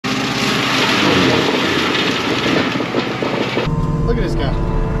guy.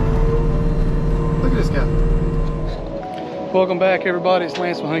 Look at this guy. Welcome back, everybody. It's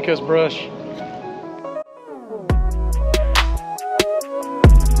Lance from Honeycutt Brush.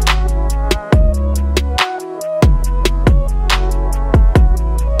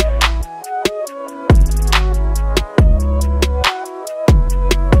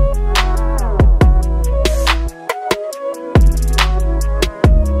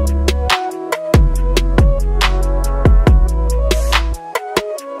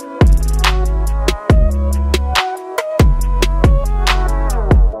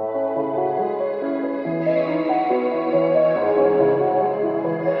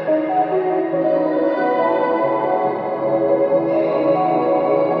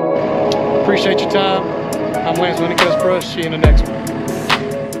 Appreciate your time. I'm Lance from Honeycutt Brush. See you in the next one.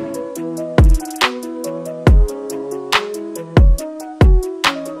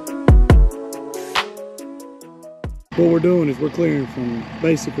 What we're doing is we're clearing from,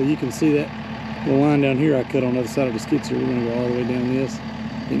 basically you can see that the line down here I cut on the other side of the skid steer. We're going to go all the way down this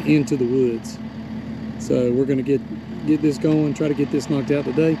and into the woods. So we're going to get this going, try to get this knocked out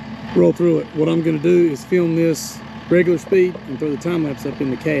today. Roll through it. What I'm going to do is film this regular speed and throw the time lapse up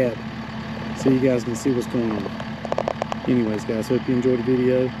in the cab so you guys can see what's going on. Anyways guys, hope you enjoyed the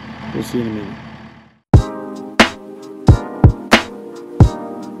video. We'll see you in a minute.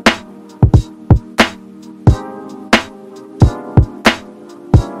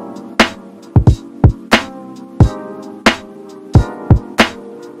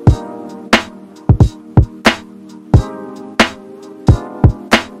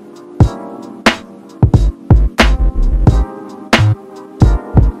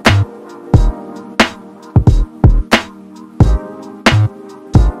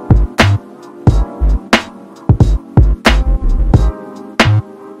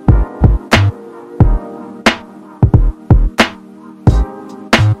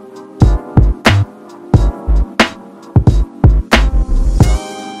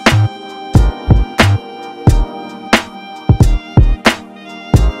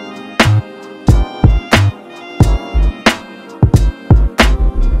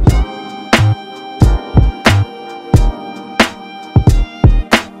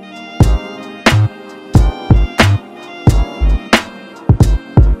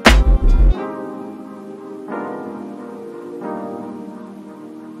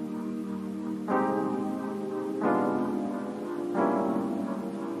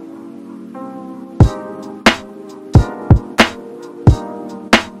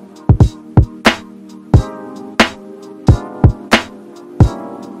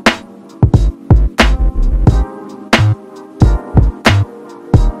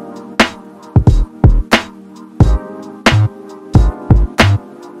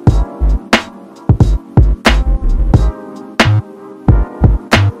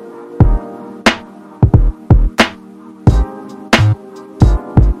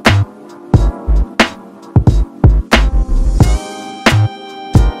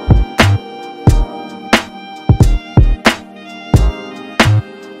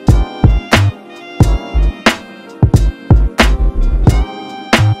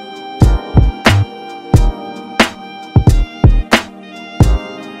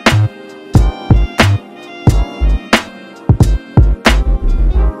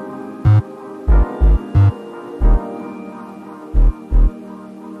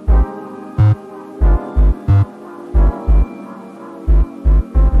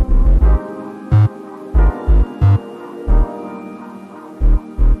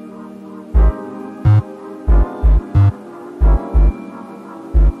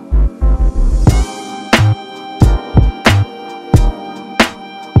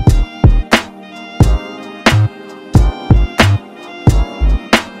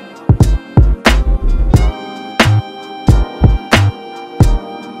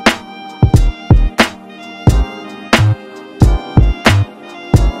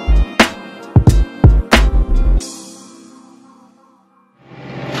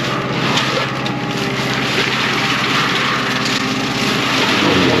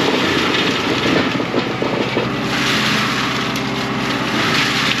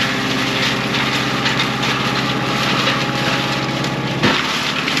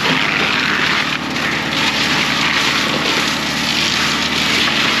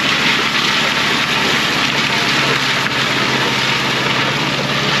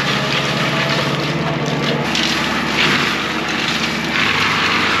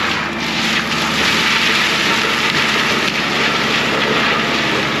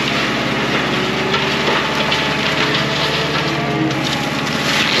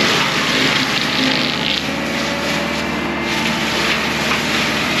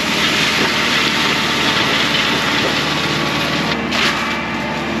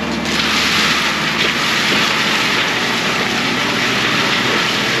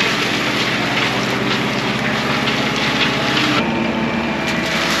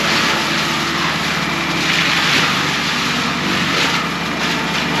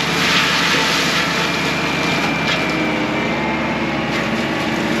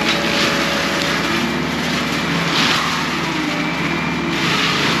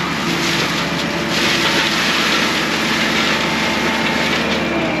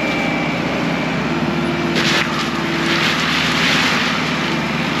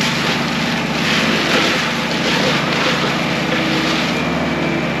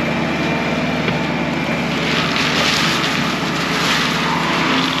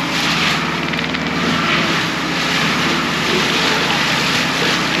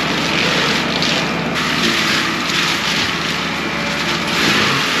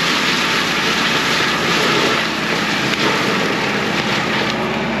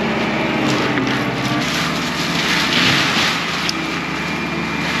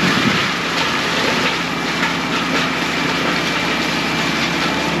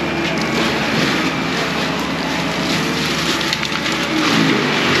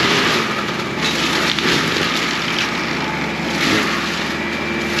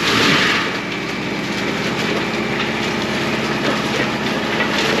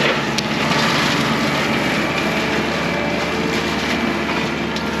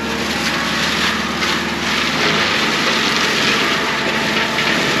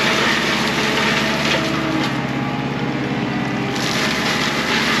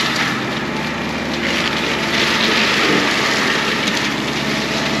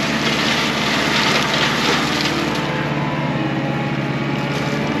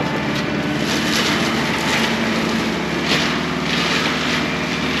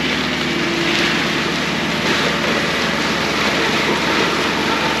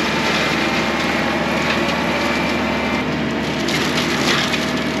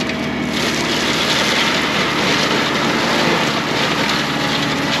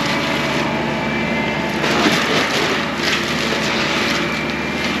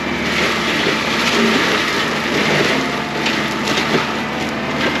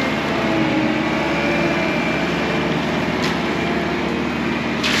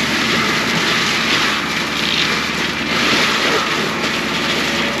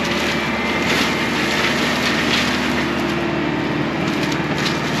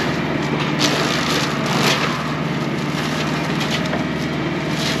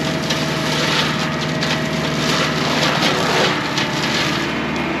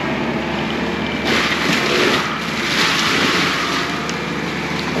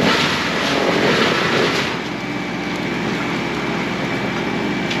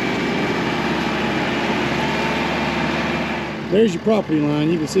 there's your property line.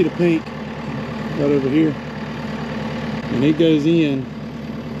 You can see the pink right over here. And it goes in.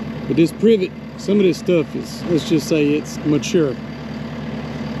 But this privet, some of this stuff is, let's just say it's mature.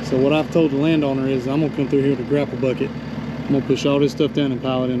 So what I've told the landowner is I'm gonna come through here with a grapple bucket. I'm gonna push all this stuff down and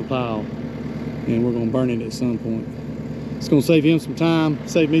pile it in a pile. And we're gonna burn it at some point. It's gonna save him some time,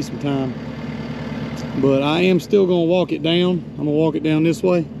 save me some time. But I am still gonna walk it down. I'm gonna walk it down this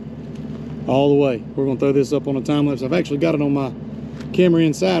way, all the way. We're gonna throw this up on a time lapse. I've actually got it on my camera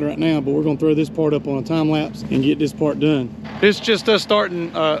inside right now, but we're gonna throw this part up on a time lapse and get this part done. It's just us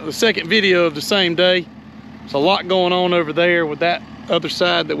starting the second video of the same day. There's a lot going on over there with that other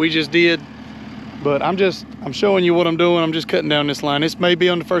side that we just did. But I'm showing you what I'm doing. I'm just cutting down this line. This may be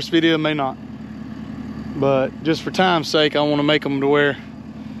on the first video, may not. But just for time's sake, I wanna make them to where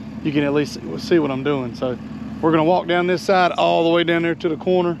you can at least see what I'm doing. So we're gonna walk down this side all the way down there to the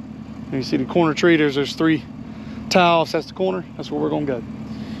corner. And you see the corner tree, there's 3 tiles, that's the corner. That's where we're gonna go.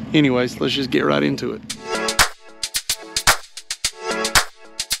 Anyways, let's just get right into it.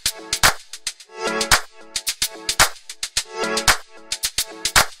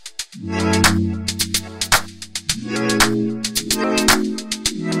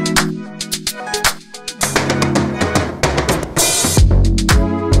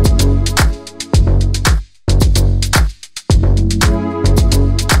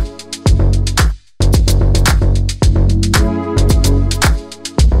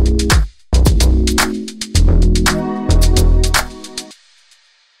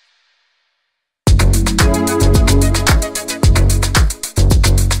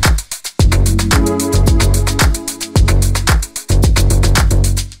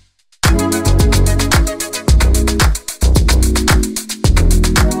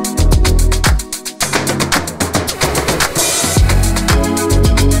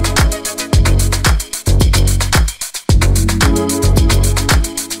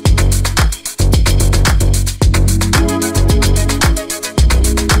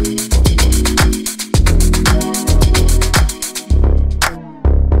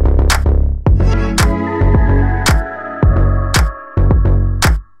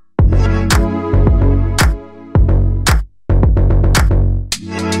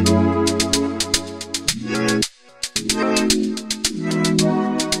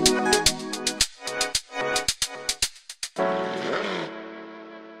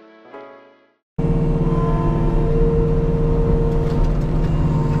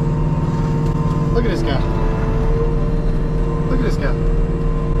 Look at this guy. Look at this guy.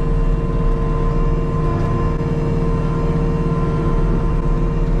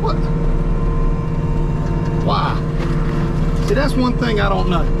 What? Why? See, that's one thing I don't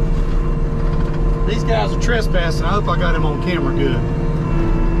know. These guys are trespassing. I hope I got him on camera good.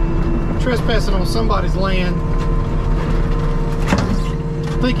 Trespassing on somebody's land,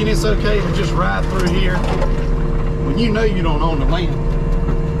 thinking it's okay to just ride through here when you know you don't own the land.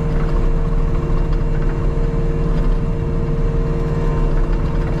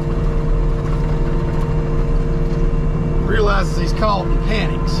 Realizes he's caught and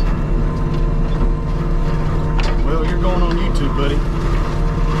panics. Well, you're going on YouTube, buddy.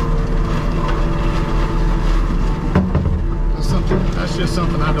 That's just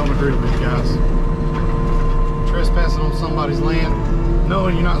something I don't agree with, guys. Trespassing on somebody's land,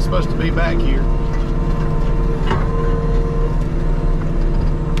 knowing you're not supposed to be back here.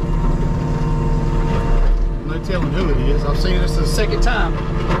 No telling who it is. I've seen this the second time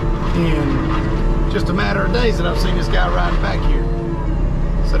in just a matter of days that I've seen this guy riding back here.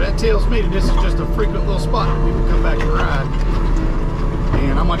 So that tells me that this is just a frequent little spot that people come back and ride.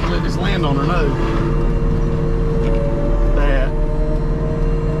 And I'm going to let this landowner know that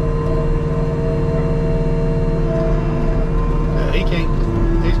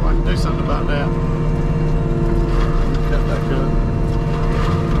he's going to do something about that. Cut back up.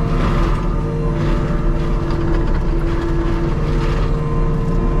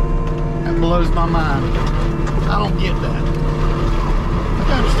 That blows my mind. I don't get that. I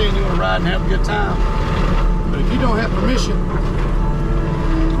understand you want to ride and have a good time, but if you don't have permission,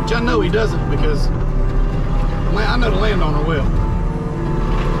 which I know he doesn't because I know the landowner well,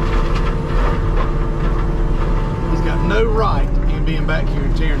 he's got no right in being back here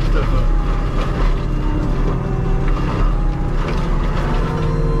and tearing stuff up.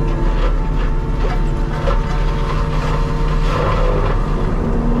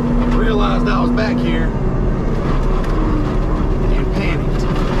 Realized I was back here and panicked.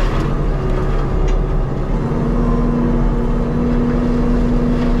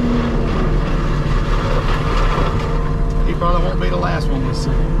 He probably won't be the last one we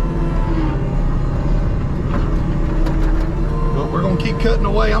see. keep cutting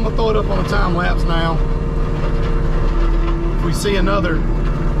away. I'm gonna throw it up on a time lapse now. If we see another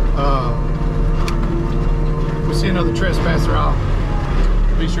trespasser, I'll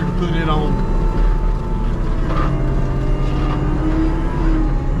be sure to put it on.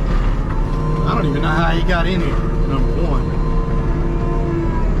 I don't even know how he got in here, number one.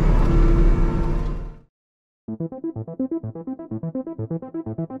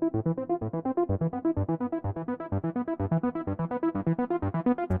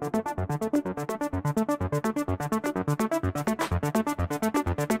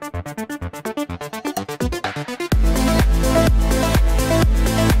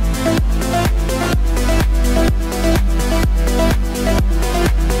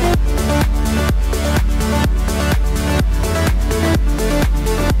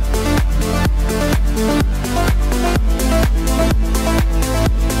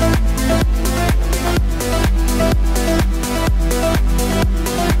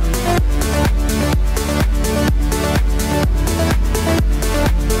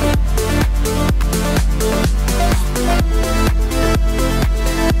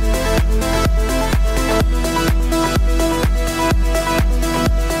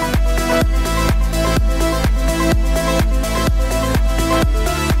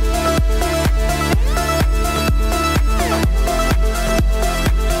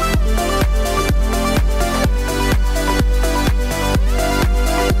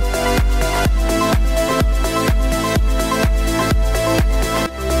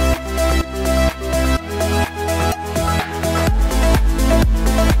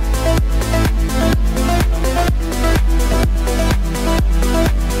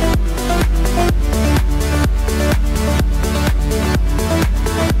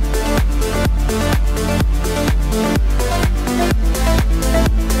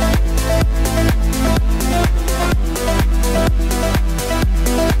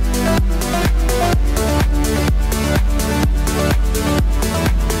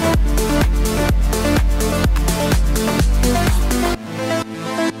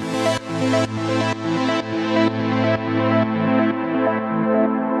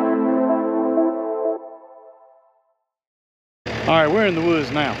 All right, we're in the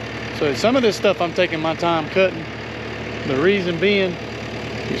woods now. So some of this stuff I'm taking my time cutting. The reason being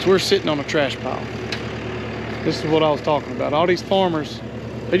is we're sitting on a trash pile. This is what I was talking about. All these farmers,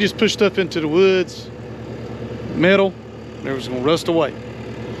 they just push stuff into the woods, metal, they're just gonna rust away.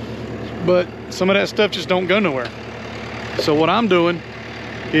 But some of that stuff just don't go nowhere. So what I'm doing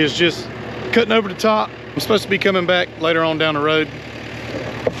is just cutting over the top. I'm supposed to be coming back later on down the road.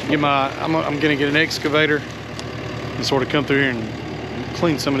 I'm gonna get an excavator and sort of come through here and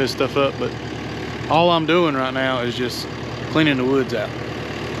clean some of this stuff up. But all I'm doing right now is just cleaning the woods out.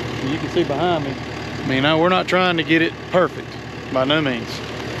 You can see behind me, I mean, we're not trying to get it perfect by no means,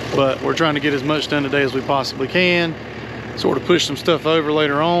 but we're trying to get as much done today as we possibly can, sort of push some stuff over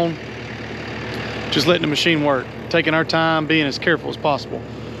later on, just letting the machine work, taking our time, being as careful as possible.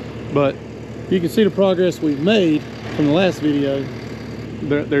 But you can see the progress we've made from the last video.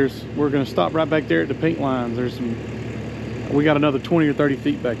 We're gonna stop right back there at the pink lines. We got another 20 or 30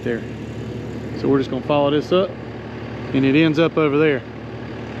 feet back there. So we're just gonna follow this up and it ends up over there.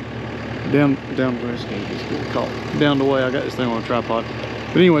 Down the way. I got this thing on a tripod.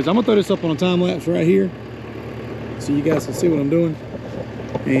 But anyways, I'm gonna throw this up on a time lapse right here so you guys can see what I'm doing.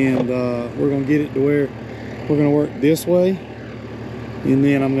 And we're gonna get it to where we're gonna work this way, and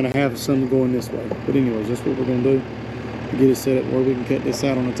then I'm gonna have some going this way. But anyways, that's what we're gonna do. Get it set up where we can cut this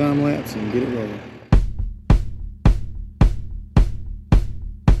out on a time lapse and get it rolling.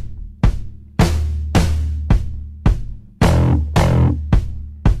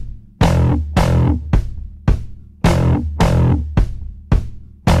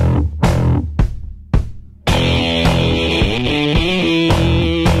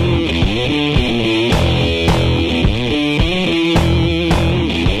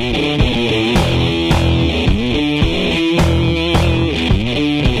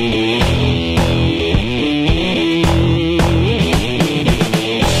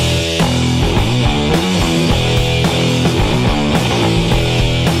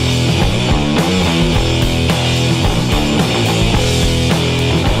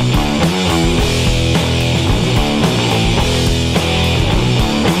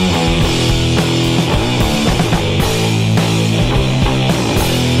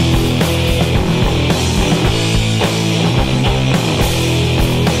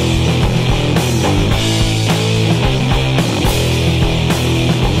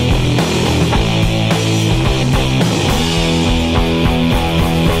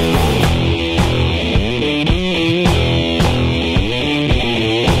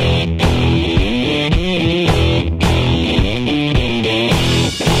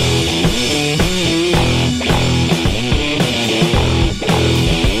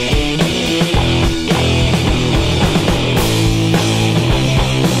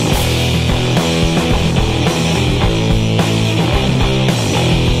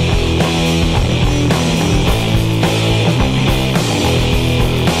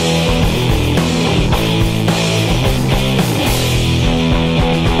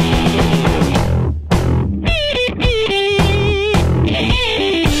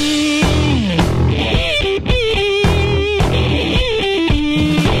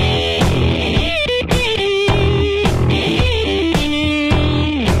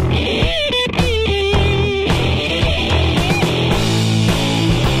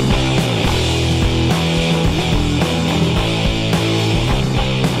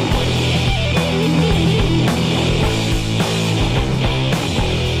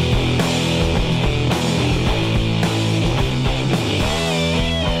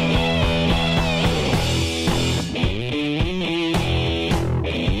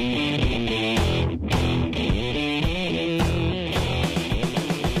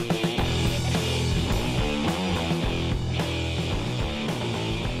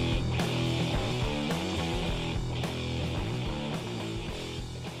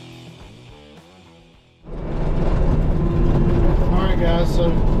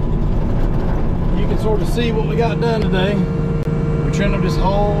 to see what we got done today. We trimmed up this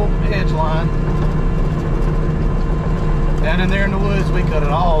whole edge line. Down in there in the woods, we cut it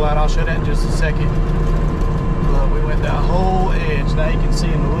all out. I'll show that in just a second. But we went that whole edge. Now you can see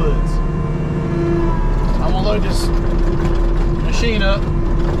in the woods. I'm gonna load this machine up.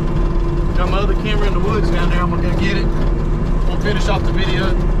 Got my other camera in the woods down there. I'm gonna go get it. We'll finish off the video.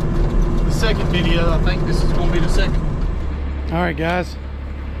 The second video. I think this is gonna be the second. All right, guys.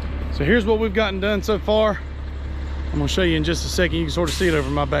 So here's what we've gotten done so far. I'm gonna show you in just a second. You can sort of see it over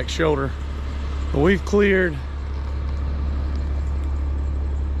my back shoulder. But we've cleared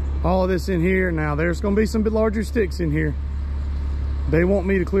all of this in here. Now there's gonna be some bit larger sticks in here. They want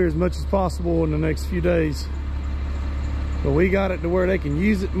me to clear as much as possible in the next few days. But we got it to where they can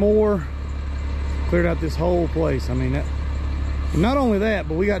use it more. Cleared out this whole place. I mean, that, and not only that,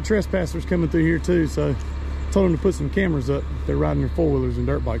 but we got trespassers coming through here too. So I told them to put some cameras up. They're riding their four-wheelers and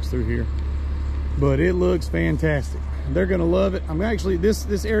dirt bikes through here. But it looks fantastic. They're gonna love it. I'm actually,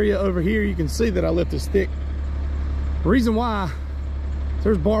 this area over here, you can see that I left a stick. The reason why,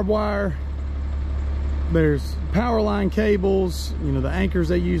 there's barbed wire, there's power line cables, you know, the anchors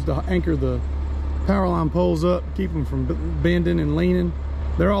they use to anchor the power line poles up, keep them from bending and leaning.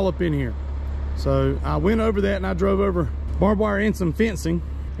 They're all up in here. So I went over that and I drove over barbed wire and some fencing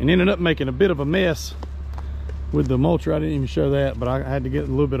and ended up making a bit of a mess with the mulcher. I didn't even show that, but I had to get a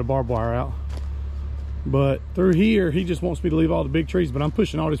little bit of barbed wire out. But through here, he just wants me to leave all the big trees, but I'm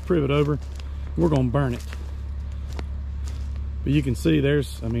pushing all this privet over. We're gonna burn it. But you can see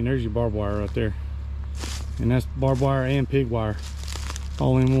there's your barbed wire right there. And that's barbed wire and pig wire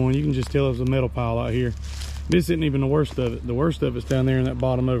all in one. You can just tell there's a metal pile out here. This isn't even the worst of it. The worst of it's down there in that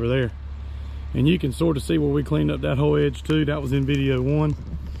bottom over there. And you can sort of see where we cleaned up that whole edge too. That was in video 1.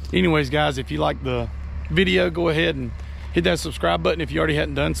 Anyways, guys, if you like the video, go ahead and hit that subscribe button if you already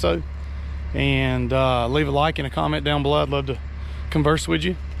hadn't done so. And leave a like and a comment down below. I'd love to converse with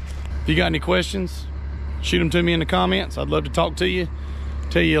you. If you got any questions, shoot them to me in the comments. I'd love to talk to you,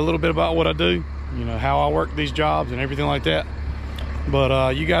 tell you a little bit about what I do, you know, how I work these jobs and everything like that.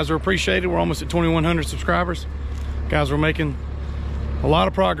 But you guys are appreciated. We're almost at 2,100 subscribers. Guys, we're making a lot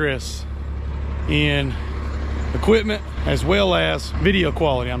of progress in equipment as well as video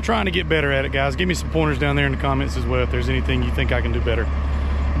quality. I'm trying to get better at it, guys. Give me some pointers down there in the comments as well if there's anything you think I can do better.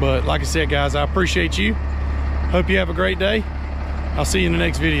 But like I said, guys, I appreciate you. Hope you have a great day. I'll see you in the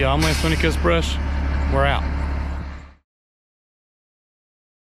next video. I'm Lance Honeycutt Brush. We're out.